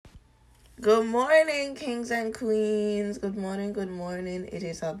Good morning, kings and queens. Good morning, good morning. It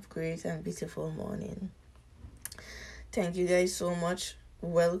is a great and beautiful morning. Thank you guys so much.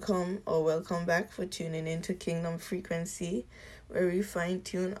 Welcome back for tuning into Kingdom Frequency, where we fine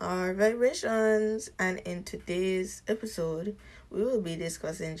tune our vibrations. And in today's episode, we will be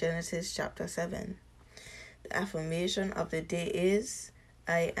discussing Genesis chapter 7. The affirmation of the day is,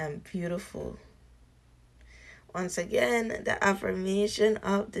 I am beautiful. Once again, the affirmation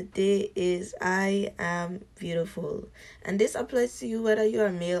of the day is, I am beautiful. And this applies to you whether you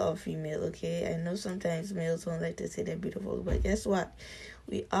are male or female, okay? I know sometimes males don't like to say they're beautiful, but guess what?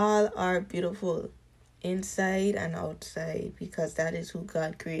 We all are beautiful, inside and outside, because that is who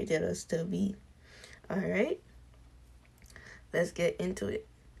God created us to be. Alright? Let's get into it.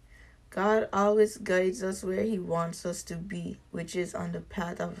 God always guides us where He wants us to be, which is on the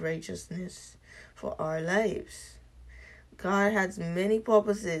path of righteousness for our lives. God has many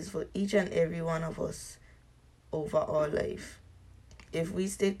purposes for each and every one of us over our life. If we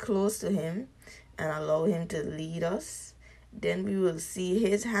stay close to Him and allow Him to lead us, then we will see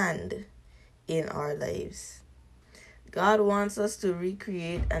His hand in our lives. God wants us to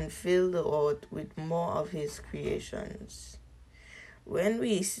recreate and fill the earth with more of His creations. When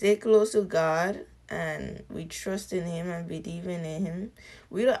we stay close to God and we trust in Him and believe in Him,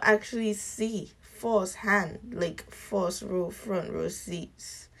 we don't actually see firsthand, like front row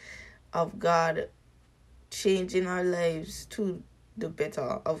seats of God changing our lives to the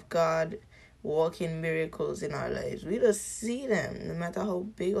better, of God working miracles in our lives. We don't see them, no matter how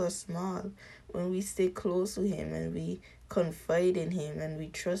big or small. When we stay close to Him and we confide in Him and we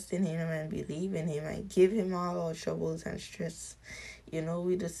trust in Him and believe in Him and give Him all our troubles and stress,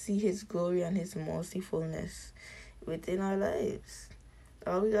 we just see His glory and His mercifulness within our lives.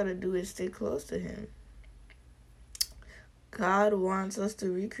 All we gotta do is stay close to Him. God wants us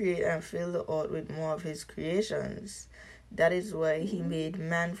to recreate and fill the earth with more of His creations. That is why He made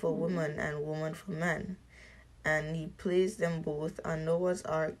man for woman and woman for man. And He placed them both on Noah's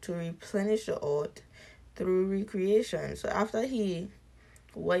ark to replenish the earth through recreation. So after He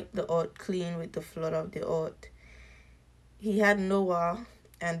wiped the earth clean with the flood of the earth, He had Noah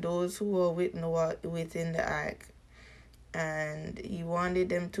and those who were with Noah within the ark. And He wanted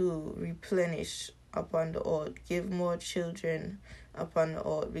them to replenish upon the earth, give more children upon the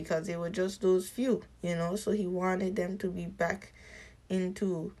earth, because they were just those few, so He wanted them to be back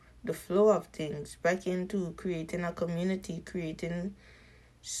into the flow of things, back into creating a community, creating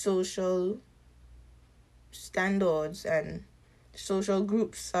social standards and social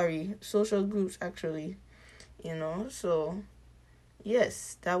groups actually, so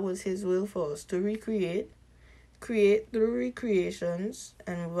yes, that was His will for us, to create through recreations,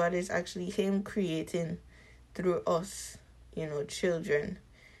 and what is actually Him creating through us, children,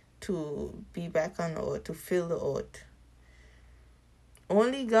 to be back on earth, to fill the earth.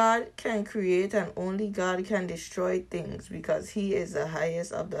 Only God can create and only God can destroy things, because He is the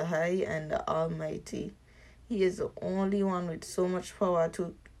highest of the high and the Almighty. He is the only one with so much power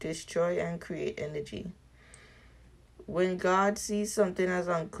to destroy and create energy. When God sees something as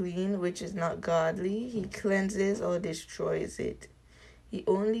unclean, which is not godly, He cleanses or destroys it. He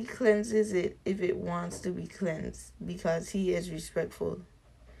only cleanses it if it wants to be cleansed, because He is respectful.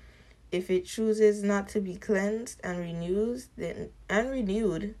 If it chooses not to be cleansed and renewed, then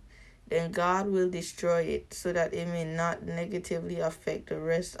God will destroy it, so that it may not negatively affect the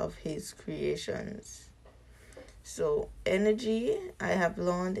rest of His creations. So, energy, I have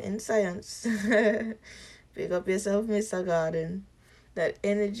learned in science, pick up yourself, Mr. Garden, that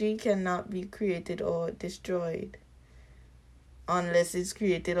energy cannot be created or destroyed unless it's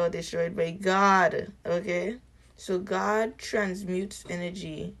created or destroyed by God, okay? So God transmutes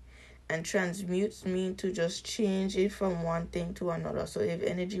energy, and transmutes mean to just change it from one thing to another. So if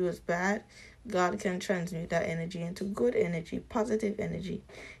energy was bad, God can transmute that energy into good energy, positive energy.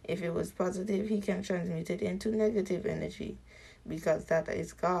 If it was positive, He can transmute it into negative energy, because that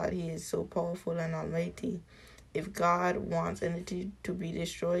is God. He is so powerful and almighty. If God wants energy to be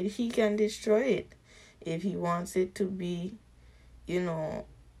destroyed, He can destroy it. If He wants it to be,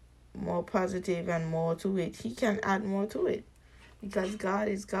 more positive and more to it, He can add more to it. Because God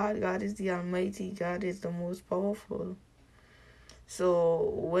is God. God is the Almighty. God is the most powerful.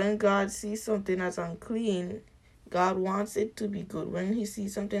 So when God sees something as unclean, God wants it to be good. When He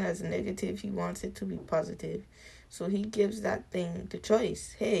sees something as negative, He wants it to be positive. So He gives that thing the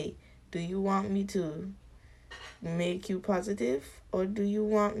choice. Hey, do you want me to make you positive, or do you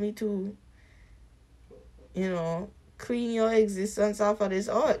want me to, clean your existence off of this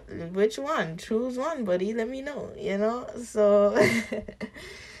earth? Which one? Choose one, buddy. Let me know, So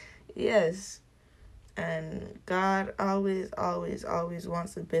Yes. And God always, always, always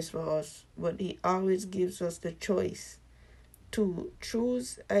wants the best for us. But He always gives us the choice to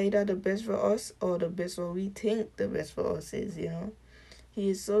choose either the best for us or the best what we think the best for us is, He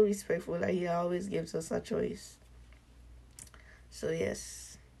is so respectful that He always gives us a choice. So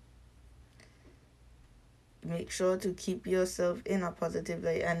yes, make sure to keep yourself in a positive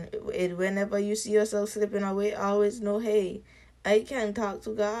light. And whenever you see yourself slipping away, always know, hey, I can talk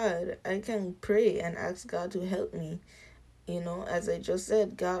to God. I can pray and ask God to help me. As I just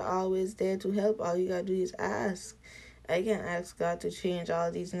said, God always there to help. All you gotta do is ask. I can ask God to change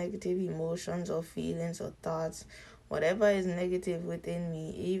all these negative emotions or feelings or thoughts, whatever is negative within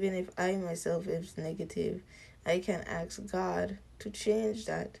me, even if I myself is negative, I can ask God to change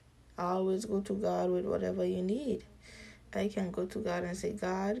that. I always go to God with whatever you need. I can go to God and say,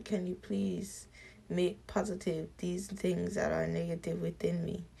 God, can you please make positive these things that are negative within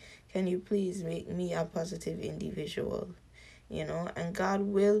me? Can you please make me a positive individual? And God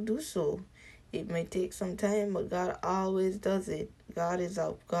will do so. It may take some time, but God always does it. God is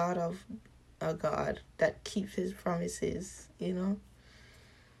a God that keeps His promises,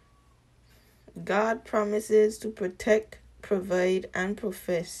 God promises to protect, provide, and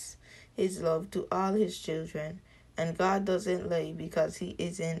profess His love to all His children. And God doesn't lie because He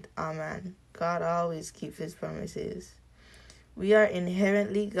isn't a man. God always keeps His promises. We are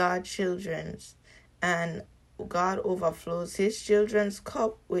inherently God's children, and God overflows His children's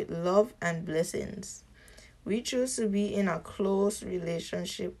cup with love and blessings. We choose to be in a close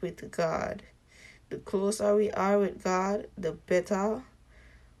relationship with God. The closer we are with God, the better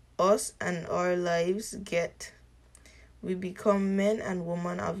us and our lives get. We become men and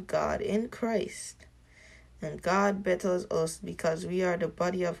women of God in Christ. And God betters us because we are the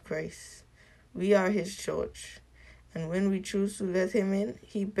body of Christ. We are His church. And when we choose to let Him in,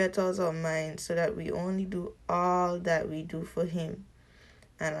 He betters our minds so that we only do all that we do for Him,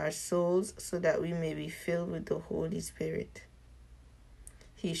 and our souls so that we may be filled with the Holy Spirit.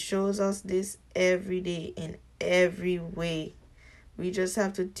 He shows us this every day in every way. We just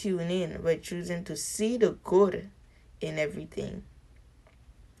have to tune in by choosing to see the good in everything,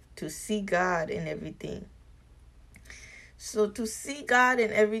 to see God in everything. So to see God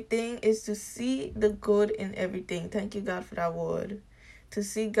in everything is to see the good in everything. Thank you, God, for that word. To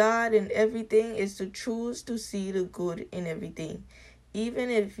see God in everything is to choose to see the good in everything. Even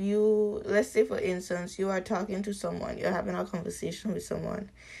if let's say for instance, you are talking to someone, you're having a conversation with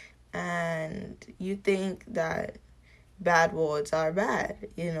someone, and you think that bad words are bad,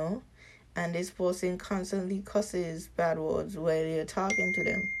 and this person constantly cusses bad words while you're talking to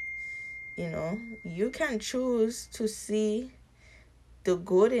them. You can choose to see the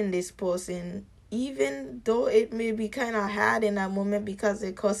good in this person, even though it may be kind of hard in that moment because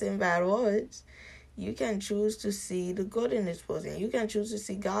they're cussing bad words. You can choose to see the good in this person. You can choose to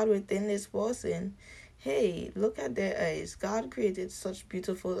see God within this person. Hey, look at their eyes. God created such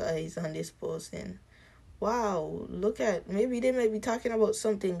beautiful eyes on this person. Wow, maybe they may be talking about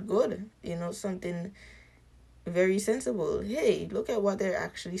something good, something very sensible. Hey, look at what they're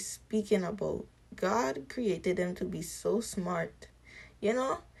actually speaking about. God created them to be so smart.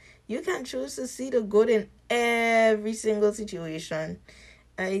 You can choose to see the good in every single situation.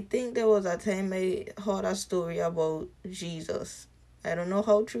 I think there was a time I heard a story about Jesus. I don't know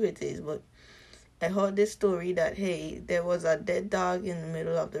how true it is, but I heard this story that, hey, there was a dead dog in the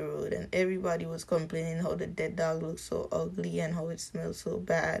middle of the road, and everybody was complaining how the dead dog looked so ugly and how it smelled so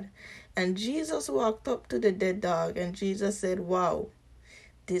bad. And Jesus walked up to the dead dog, and Jesus said, wow,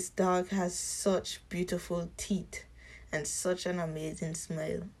 this dog has such beautiful teeth and such an amazing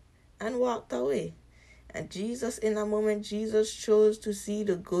smile, and walked away. And Jesus, in a moment, Jesus chose to see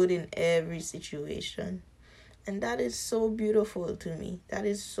the good in every situation. And that is so beautiful to me. That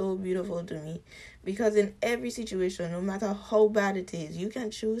is so beautiful to me. Because in every situation, no matter how bad it is, you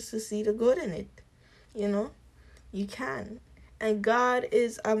can choose to see the good in it. You can. And God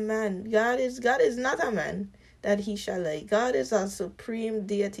is a man. God is not a man that He shall lie. God is a supreme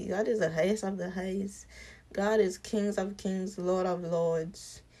deity. God is the highest of the highest. God is King of kings, Lord of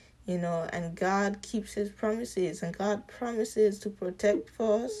lords. And God keeps His promises. And God promises to protect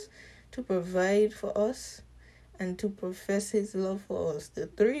for us, to provide for us, and to profess His love for us. The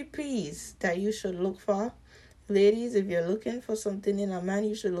 3 P's that you should look for. Ladies, if you're looking for something in a man,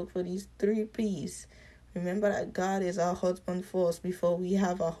 you should look for these 3 P's. Remember that God is our husband first before we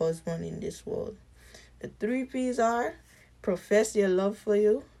have a husband in this world. The 3 P's are profess your love for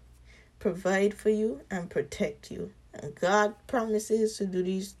you, provide for you, and protect you. And God promises to do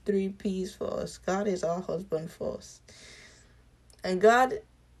these 3 P's for us. God is our husband first. And God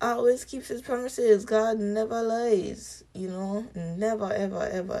always keeps his promises. God never lies, never, ever,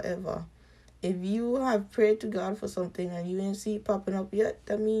 ever, ever. If you have prayed to God for something and you didn't see it popping up yet,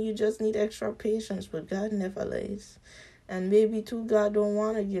 that means you just need extra patience. But God never lies. And maybe too, God don't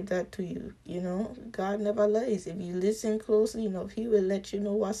want to give that to you. God never lies. If you listen closely enough, he will let you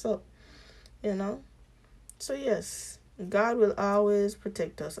know what's up. So yes, God will always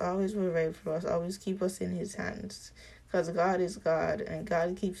protect us, always provide for us, always keep us in his hands. Because God is God, and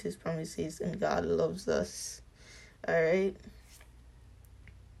God keeps his promises, and God loves us. Alright?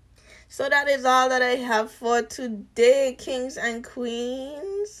 So that is all that I have for today, kings and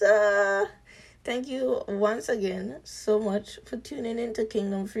queens. Thank you once again so much for tuning into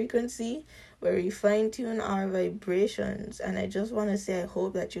Kingdom Frequency, where we fine-tune our vibrations. And I just want to say I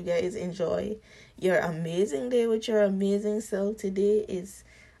hope that you guys enjoy your amazing day with your amazing self. Today is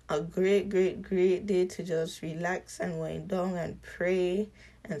a great, great, great day to just relax and wind down and pray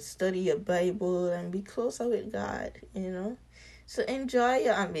and study your Bible and be closer with God, So enjoy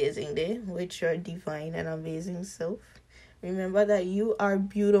your amazing day with your divine and amazing self. Remember that you are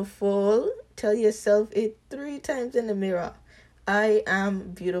beautiful. Tell yourself it 3 times in the mirror. I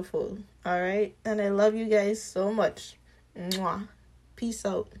am beautiful. All right? And I love you guys so much. Mwah. Peace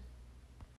out.